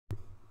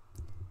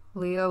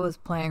Leo was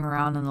playing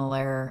around in the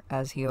lair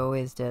as he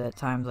always did at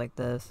times like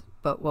this,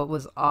 but what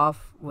was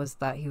off was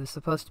that he was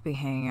supposed to be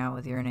hanging out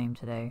with Your Name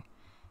today.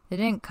 They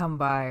didn't come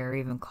by or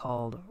even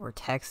called or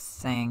text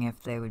saying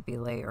if they would be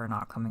late or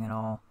not coming at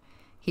all.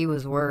 He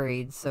was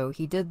worried, so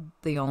he did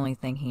the only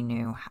thing he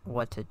knew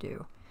what to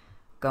do: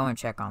 go and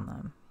check on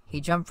them.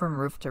 He jumped from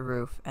roof to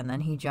roof, and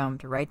then he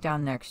jumped right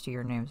down next to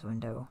Your Name's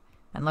window,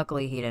 and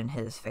luckily he didn't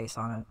hit his face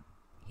on it.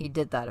 He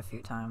did that a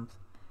few times.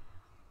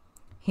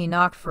 He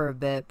knocked for a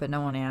bit, but no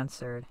one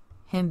answered.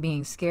 Him,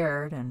 being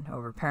scared and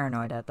over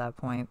paranoid at that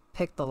point,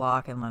 picked the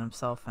lock and let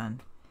himself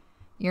in.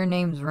 Your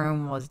Name's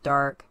room was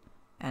dark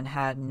and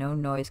had no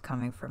noise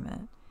coming from it.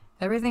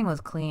 Everything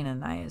was clean and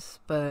nice,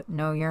 but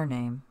no Your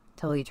Name,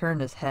 till he turned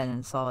his head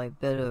and saw a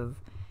bit of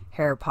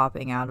hair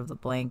popping out of the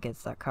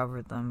blankets that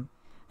covered them.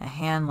 A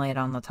hand laid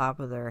on the top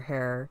of their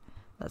hair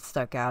that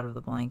stuck out of the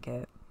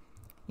blanket.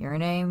 Your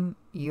Name,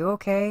 you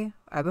okay?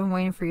 I've been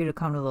waiting for you to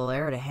come to the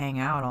lair to hang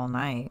out all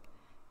night,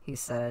 he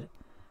said,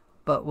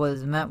 but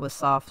was met with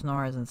soft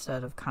snores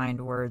instead of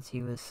kind words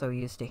he was so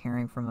used to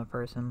hearing from the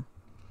person.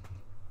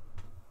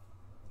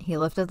 He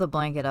lifted the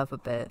blanket up a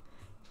bit,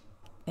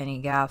 and he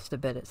gasped a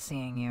bit at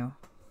seeing you.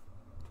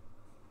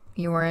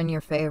 You were in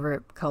your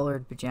favorite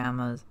colored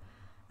pajamas,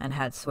 and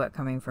had sweat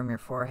coming from your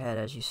forehead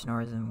as you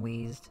snored and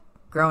wheezed,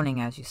 groaning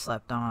as you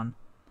slept on.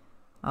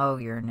 Oh,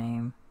 Your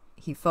Name.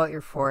 He felt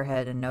your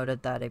forehead and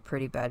noted that a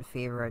pretty bad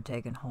fever had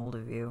taken hold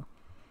of you.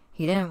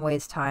 He didn't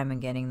waste time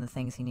in getting the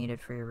things he needed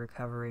for your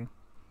recovery.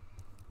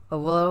 A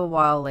little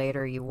while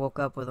later, you woke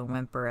up with a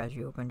whimper as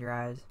you opened your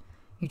eyes.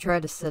 You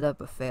tried to sit up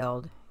but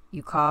failed.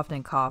 You coughed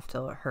and coughed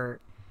till it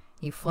hurt.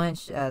 You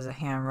flinched as a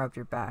hand rubbed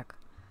your back.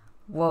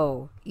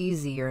 Whoa,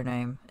 easy, Your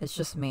Name. It's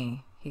just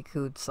me, he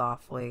cooed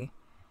softly.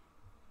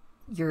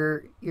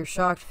 Your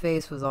shocked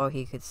face was all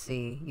he could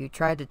see. You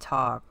tried to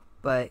talk,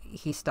 but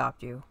he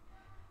stopped you.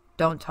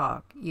 Don't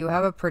talk. You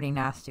have a pretty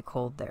nasty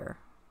cold there.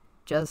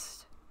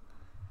 Just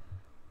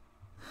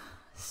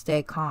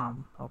stay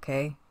calm,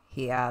 okay?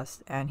 He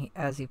asked, and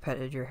as he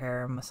petted your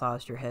hair and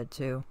massaged your head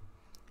too.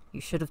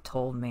 You should have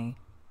told me,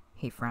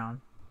 he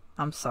frowned.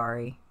 I'm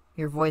sorry.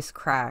 Your voice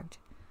cracked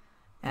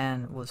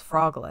and was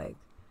frog-like.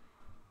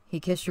 He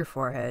kissed your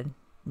forehead.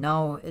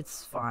 No,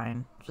 it's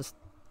fine. Just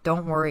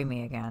don't worry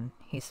me again,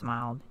 he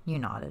smiled. You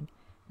nodded.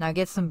 Now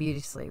get some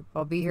beauty sleep.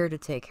 I'll be here to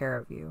take care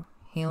of you.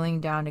 He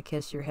leaned down to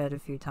kiss your head a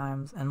few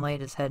times and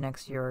laid his head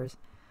next to yours,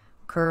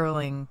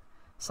 curling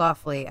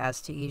softly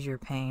as to ease your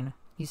pain.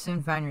 You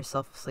soon found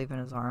yourself asleep in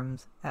his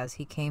arms as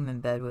he came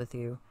in bed with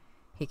you.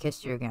 He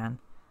kissed you again.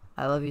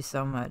 I love you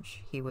so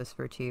much, he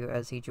whispered to you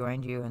as he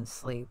joined you in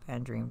sleep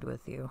and dreamed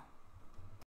with you.